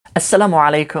Assalamu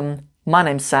alaikum, my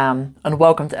name's Sam, and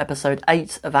welcome to episode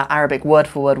 8 of our Arabic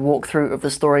word-for-word walkthrough of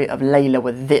the story of Layla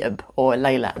with Dhi'b, or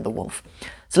Layla and the Wolf.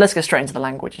 So let's go straight into the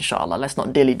language, inshallah. Let's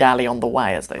not dilly-dally on the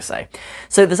way, as they say.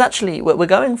 So we're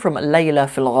going from Layla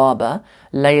fil ghaba,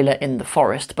 Layla in the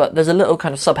forest, but there's a little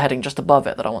kind of subheading just above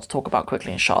it that I want to talk about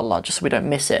quickly, inshallah, just so we don't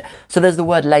miss it. So there's the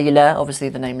word Layla, obviously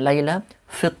the name Layla,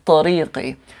 fit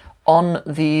tariqi, on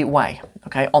the way,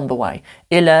 okay, on the way.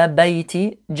 إلى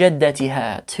بيت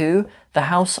جدتها, to the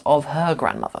house of her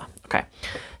grandmother, okay.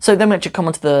 So then we actually come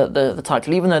on to the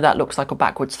title. Even though that looks like a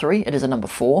backwards 3, it is a number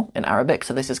 4 in Arabic,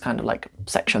 so this is kind of like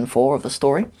section 4 of the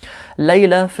story.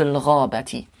 Layla fil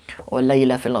ghabati, or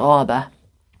Layla fil ghaba.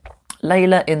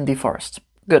 Layla in the forest.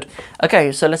 Good.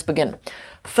 Okay, so let's begin.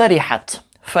 Farihat.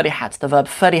 Farihat. The verb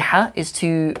fariha is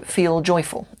to feel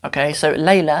joyful, okay. So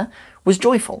Layla was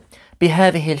joyful.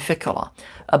 بهذه الفكرة,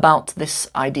 about this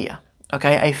idea.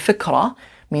 Okay, a fikra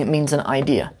means an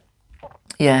idea.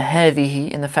 Yeah,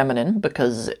 هذه in the feminine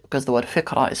because the word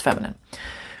fikra is feminine.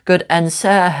 Good.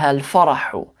 أنساها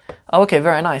الفرح. Oh, okay,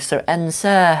 very nice. So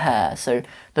أنساها. So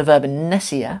the verb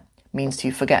نسيا means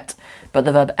to forget, but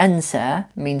the verb أنسى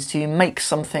means to make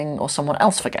something or someone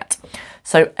else forget.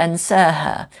 So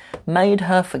أنساها, made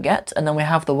her forget, and then we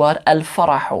have the word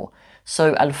الفرح.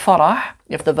 So al-farah,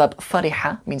 if the verb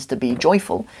fariha means to be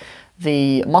joyful,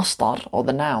 the masdar or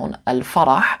the noun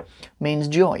al-farah means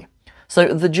joy.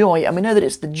 So the joy, and we know that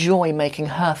it's the joy making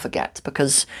her forget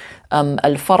because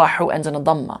al-farahu ends in a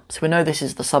dhamma. So we know this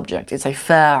is the subject. It's a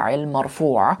fa'il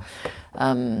marfu'.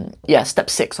 Step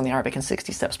 6 on the Arabic in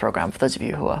 60 Steps program for those of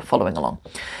you who are following along.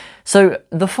 So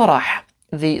the farah,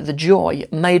 the joy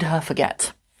made her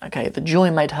forget. Okay, the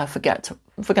joy made her forget.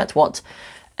 Forget what?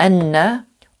 Anna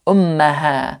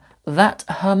ummaha, that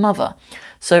her mother.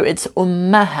 So it's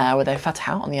ummaha with a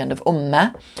fatha on the end of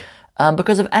umma,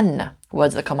 because of anna.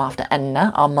 Words that come after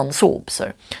anna are mansoob.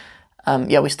 So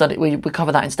we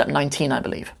cover that in step 19, I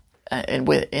believe,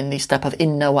 in the step of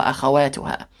inna wa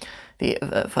akhawatuha,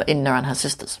 for inna and her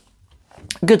sisters.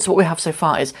 Good. So what we have so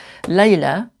far is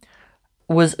Layla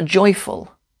was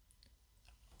joyful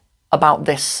about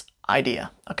this idea.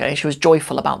 Okay, she was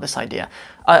joyful about this idea.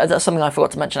 That's something I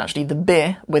forgot to mention actually. The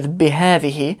bi with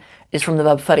bihadihi is from the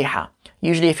verb fariha.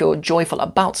 Usually if you're joyful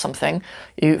about something,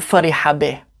 you fariha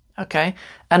bih. Okay,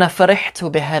 أنا فرحت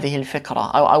بهذه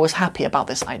الفكرة. I was happy about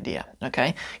this idea.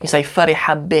 Okay, you say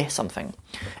fariha bih something.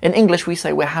 In English we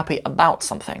say we're happy about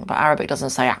something, but Arabic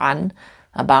doesn't say an,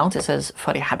 about, it says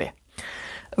fariha bih.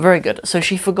 Very good. So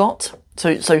she forgot.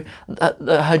 So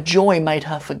her joy made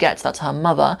her forget that her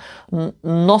mother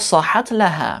nasahat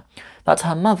laha, that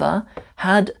her mother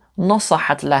had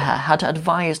nasahat laha, had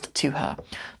advised to her.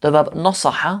 The verb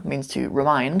nasaha means to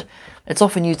remind. It's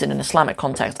often used in an Islamic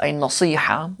context. A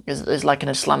nasiha is like an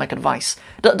Islamic advice.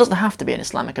 It doesn't have to be an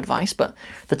Islamic advice, but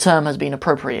the term has been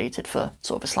appropriated for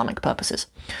sort of Islamic purposes.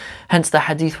 Hence the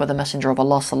hadith where the Messenger of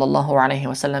Allah sallallahu alaihi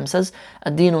wasallam says,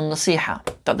 ad-dinu nasiha,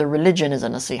 that the religion is a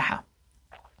nasiha.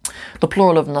 The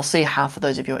plural of nasiha, for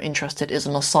those of you who are interested, is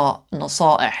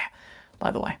nasa'ih,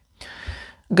 by the way.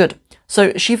 Good.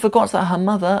 So she forgot that her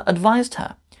mother advised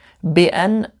her.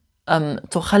 بأن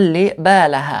تخلي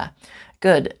بالها.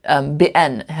 Good.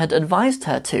 بأن had advised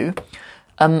her to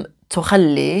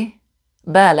تخلي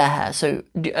بالها. So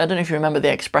I don't know if you remember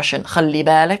the expression خلي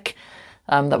بالك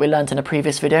that we learned in a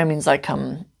previous video. It means like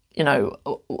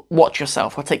watch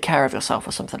yourself or take care of yourself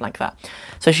or something like that.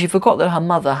 So she forgot that her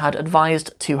mother had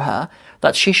advised to her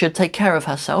that she should take care of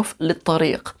herself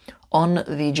للطريق, on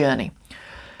the journey.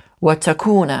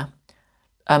 وتكون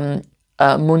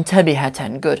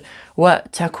منتبهة. Good.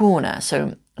 وتكون.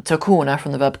 So تكون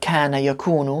from the verb كان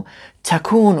يكون.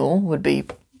 تكون would be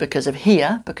because of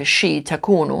here, because she,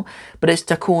 تكون, but it's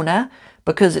تكون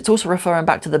because it's also referring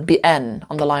back to the بأن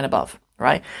on the line above,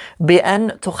 right?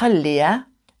 بأن تخلي,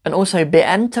 and also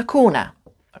بأن تكون.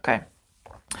 Okay.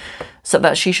 So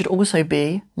that she should also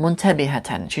be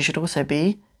منتبهة. She should also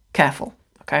be careful.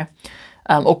 Okay.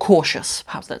 Or cautious,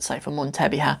 perhaps let's say, for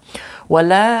منتبهة.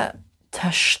 ولا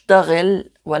تشتغل.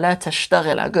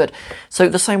 Good. So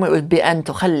the same way with بأن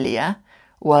تخلي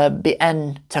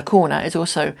وبأن تكون is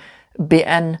also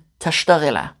بأن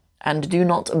تشتغل, and do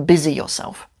not busy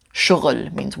yourself.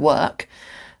 شغل means work.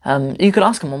 You could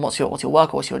ask someone, what's your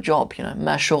work or what's your job?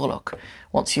 ما شغلك?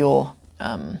 What's your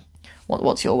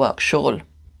work? شغل.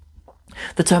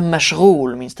 The term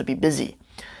مشغول means to be busy.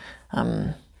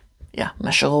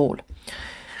 مشغول.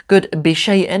 Good.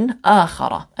 بشيء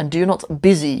آخر, and do not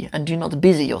busy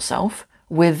yourself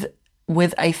with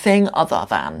a thing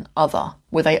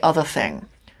with a other thing,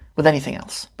 with anything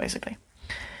else, basically.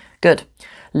 Good.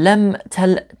 لم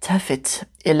تلتفت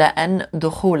إلى أن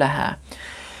دخولها.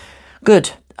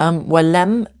 Good.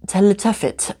 وَلَمْ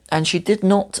تَلْتَفِتْ, and she did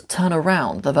not turn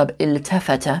around. The verb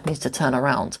التفت means to turn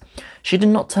around. She did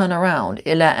not turn around.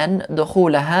 إلى أن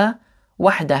دخولها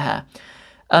وحدها.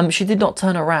 She did not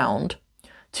turn around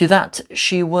to that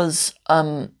she was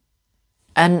أن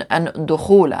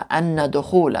دخول,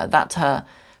 that her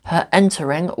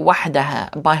entering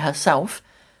وحدها, by herself,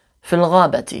 في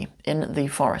الغابة, in the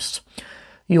forest.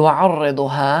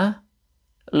 يعرضها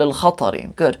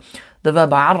للخطر. Good. The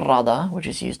verb عرض, which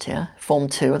is used here, form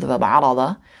 2 of the verb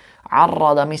عرض.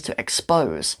 عرض means to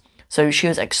expose. So she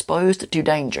was exposed to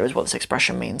danger, is what this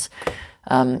expression means.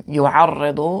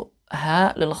 يعرضها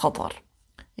للخطر.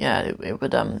 Yeah, it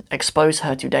would expose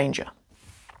her to danger.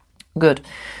 Good.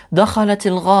 دخلت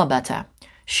الغابة.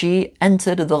 She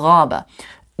entered the غابة.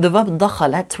 The verb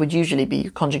دخلت would usually be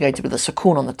conjugated with a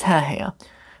sukun on the ta here,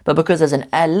 but because there's an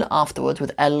L afterwards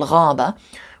with الغابة,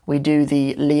 we do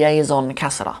the liaison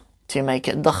kasra to make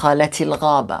it دخلت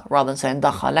الغابة rather than saying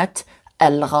دخلت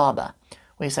الغابة.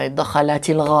 We say دخلت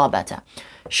الغابة.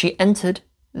 She entered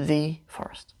the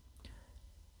forest.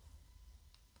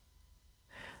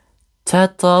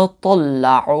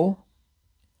 تتطلع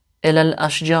إلى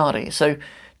الأشجار. So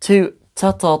to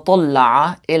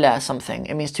تتطلع إلى something,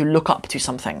 it means to look up to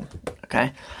something.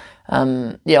 Okay.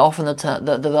 Often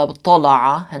the verb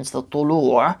طلع, hence the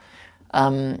طلوع,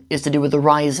 is to do with the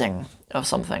rising of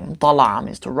something. طلع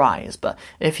means to rise, but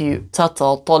if you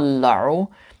تتطلع,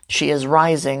 she is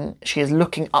rising, she is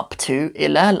looking up to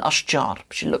إلى الأشجار,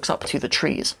 she looks up to the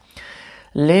trees.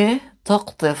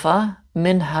 لتقطف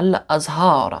منها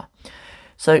الأزهار.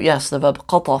 So yes, the verb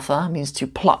قطف means to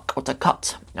pluck or to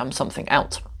cut something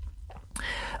out.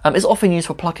 It's often used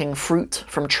for plucking fruit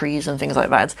from trees and things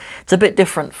like that. It's a bit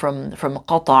different from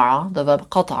قطع. The verb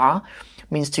قطع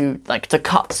means to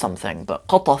cut something, but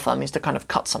قطف means to kind of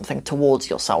cut something towards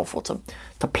yourself or to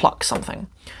pluck something.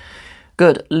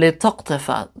 Good.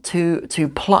 لتقطف, to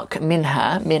pluck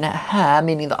منها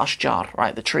meaning the ashjar,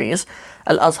 right, the trees.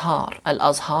 Al-azhar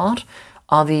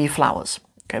are the flowers.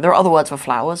 Okay, there are other words for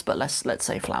flowers, but let's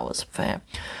say flowers for here.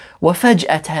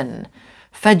 وفجأة,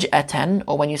 فجأة,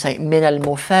 or when you say من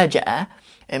المفاجأة,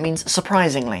 it means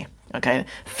surprisingly. Okay,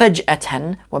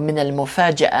 فجأة ومن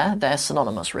المفاجأة, they're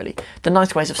synonymous really. They're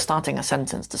nice ways of starting a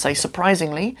sentence to say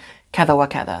surprisingly, كذا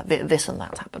وكذا, this and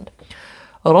that happened.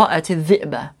 رأت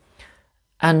الذئب,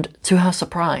 and to her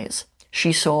surprise,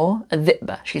 she saw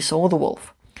الذئب, she saw the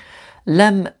wolf.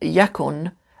 لم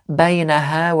يكن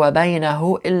بينها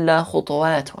وبينه إلا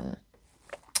خطوات.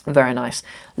 Very nice.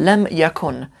 لم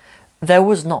يكن, there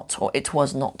was not, or it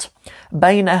was not.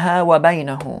 بينها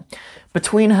وبينه,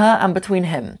 between her and between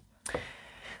him.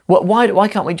 Why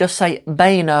can't we just say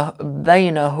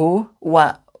بينه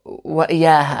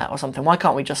وإياها or something? Why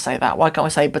can't we just say that? Why can't we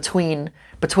say between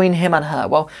him and her?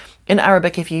 Well, in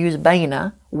Arabic, if you use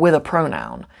بين with a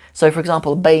pronoun, so for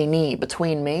example, بيني,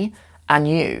 between me and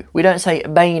you, we don't say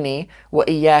بيني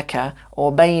وإياك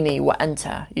or بيني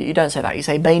وأنت. You don't say that. You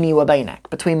say بيني وبينك,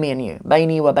 between me and you.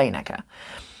 بيني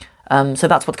وبينك. So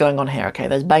that's what's going on here. Okay,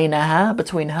 there's بينها,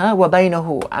 between her,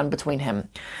 وبينه, and between him,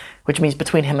 which means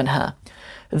between him and her.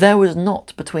 There was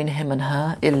not between him and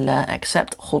her إلا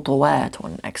except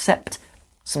خطوات, except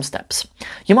some steps.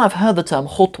 You might have heard the term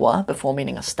خطوة before,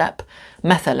 meaning a step.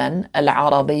 مثلا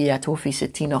العربية في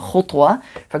 60 خطوة.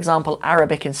 For example,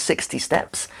 Arabic in 60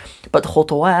 steps, but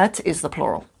خطوات is the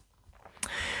plural.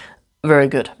 Very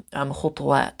good.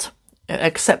 خطوات,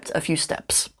 except a few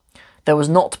steps. There was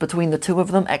not between the two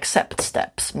of them except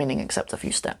steps, meaning except a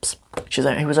few steps.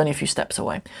 He was only a few steps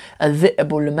away.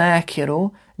 الذئب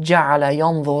الماكر جعل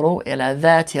ينظر إلى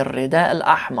ذات الرداء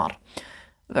الأحمر.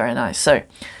 Very nice. So,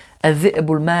 الذئب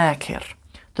الماكر.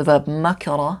 The verb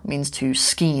makara means to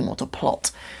scheme or to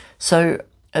plot. So,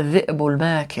 الذئب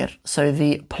الماكر. So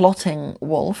the plotting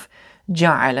wolf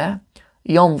جعل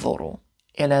ينظر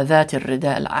إلى ذات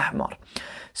الرداء الأحمر.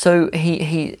 So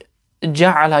he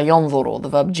جعل ينظر, the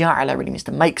verb جعل really means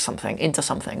to make something into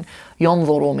something.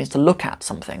 ينظر means to look at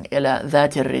something. إلى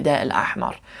ذات الرداء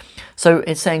الأحمر. So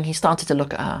it's saying he started to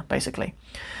look at her, basically.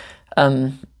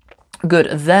 Good.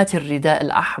 ذات الرداء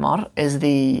الأحمر is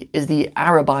the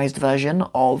Arabized version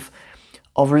of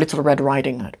Little Red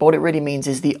Riding Hood. But what it really means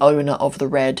is the owner of the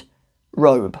red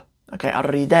robe. Okay,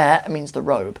 الرداء means the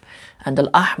robe, and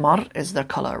al-ahmar is the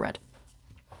color red.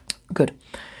 Good.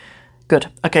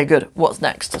 Good. Okay, good. What's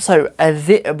next? So,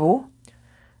 الذئب.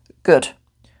 Good.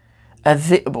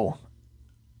 الذئب.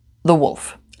 The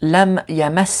wolf. لم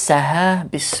يمسها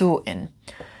بسوء.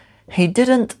 He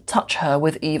didn't touch her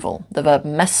with evil. The verb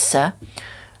massa,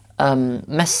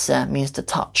 massa means to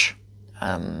touch.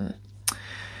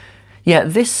 Yeah,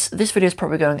 this video is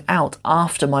probably going out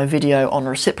after my video on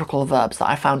reciprocal verbs that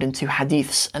I found in 2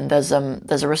 hadiths, and there's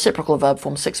a reciprocal verb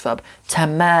form 6 verb,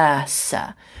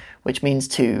 tamassa, which means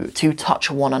to touch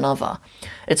one another.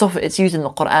 It's used in the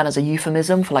Quran as a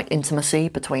euphemism for like intimacy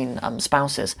between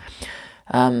spouses.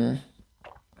 There's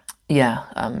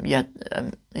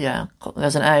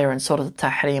an ayah in Surah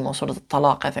Al-Tahrim or Surah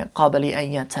Al-Talaq, I think, قَابَلِ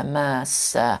أَن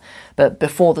يَتَمَاسَّا, but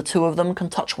before the two of them can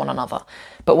touch one another.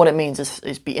 But what it means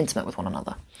is be intimate with one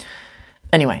another.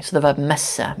 Anyway, so the verb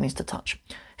massa means to touch.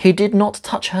 He did not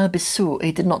touch her bisu,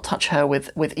 he did not touch her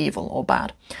with evil or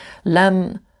bad.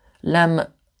 لم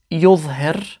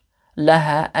يظهر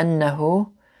لها أنه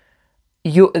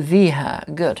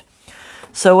يؤذيها. Good.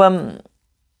 So,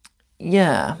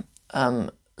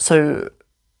 لم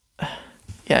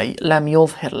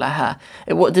يظهر لها.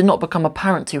 It did not become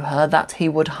apparent to her that he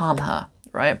would harm her,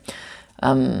 right?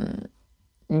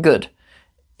 Good.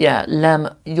 Yeah,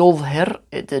 لم يظهر,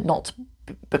 it did not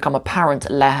become apparent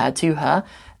لها, to her,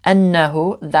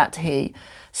 أنه, that he,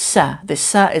 this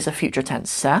sa is a future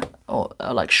tense, sa, or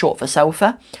like short for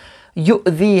سوف.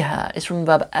 يؤذيها is from the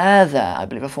verb آذى, I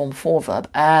believe a form 4 verb,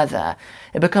 آذى.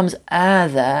 It becomes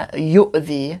آذى,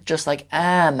 يؤذي, just like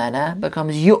آمن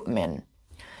becomes يؤمن.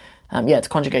 It's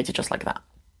conjugated just like that.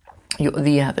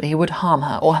 يؤذيها, that he would harm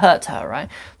her or hurt her, right?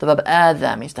 The verb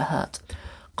آذى means to hurt.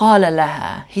 قال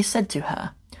لها, he said to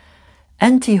her,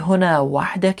 أنت هنا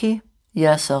وحدك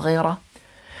يا صغيرة.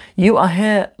 You are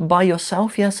here by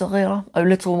yourself, يا صغيرة, O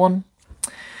little one.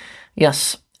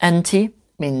 Yes, أنت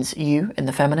means you in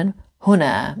the feminine.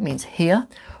 هنا means here.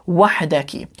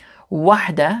 وحدك.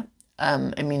 وحدة,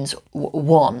 it means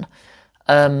one.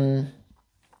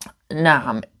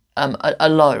 نعم,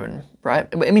 alone, right?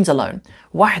 It means alone.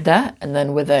 وحدة, and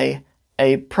then with a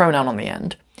pronoun on the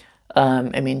end,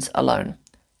 it means alone.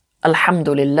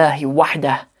 Alhamdulillahi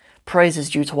wahdah. Praise is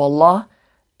due to Allah,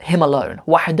 him alone.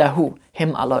 Wahdahu,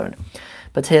 him alone.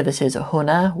 But here this is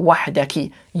huna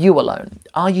wahdaki, you alone.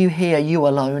 Are you here, you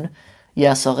alone?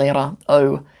 Ya saghira,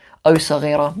 oh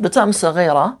saghira. The term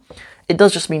saghira, it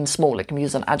does just mean small. It can be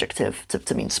used as an adjective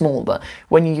to mean small, but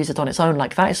when you use it on its own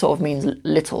like that, it sort of means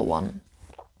little one.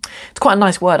 It's quite a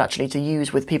nice word actually to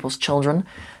use with people's children.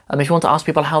 If you want to ask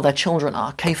people how their children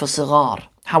are, kayfa sighar,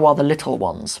 how are the little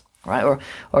ones? Right, or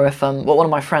if one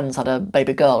of my friends had a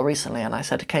baby girl recently, and I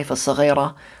said kayfa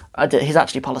saghira. He's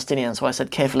actually Palestinian, so I said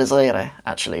kayfa al-saghira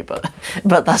actually, but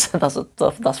that's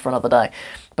for another day.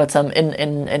 But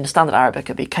in standard Arabic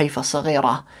it'd be kayfa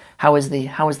saghira. How is the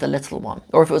little one?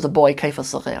 Or if it was a boy, kayfa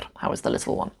saghir, how is the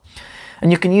little one?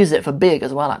 And you can use it for big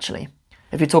as well actually.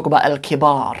 If you talk about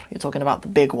al-kibar, you're talking about the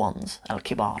big ones,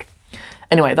 al-kibar.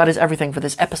 Anyway, that is everything for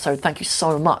this episode. Thank you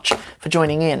so much for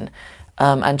joining in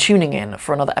and tuning in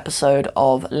for another episode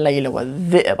of Layla wa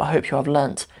Dhi'b. I hope you have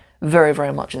learnt very,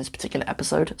 very much in this particular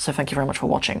episode, so thank you very much for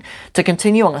watching. To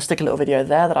continue, I'm going to stick a little video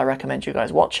there that I recommend you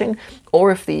guys watching, or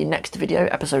if the next video,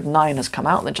 episode 9, has come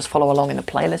out, then just follow along in the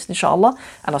playlist, inshallah,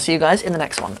 and I'll see you guys in the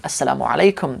next one. Assalamu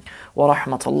alaikum wa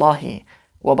rahmatullahi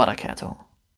wa barakatuh.